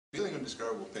Feeling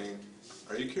undescribable pain,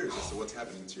 are you curious as to what's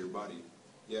happening to your body?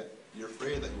 Yet, you're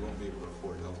afraid that you won't be able to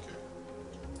afford healthcare.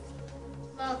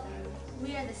 Well then,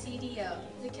 we are the C.D.O,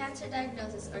 the Cancer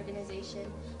Diagnosis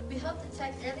Organization. We help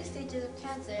detect early stages of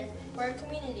cancer for our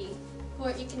community who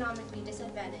are economically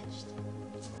disadvantaged.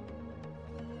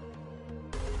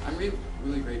 I'm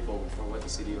really grateful for what the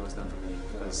C.D.O has done for me,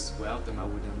 because without them I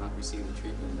would have not received the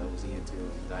treatment that was needed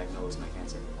to diagnose my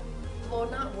cancer. Well,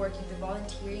 not working, but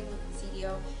volunteering with the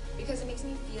C.D.O because it makes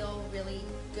me feel really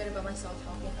good about myself,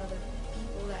 helping other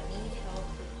people that need help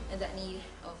and that need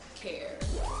health care.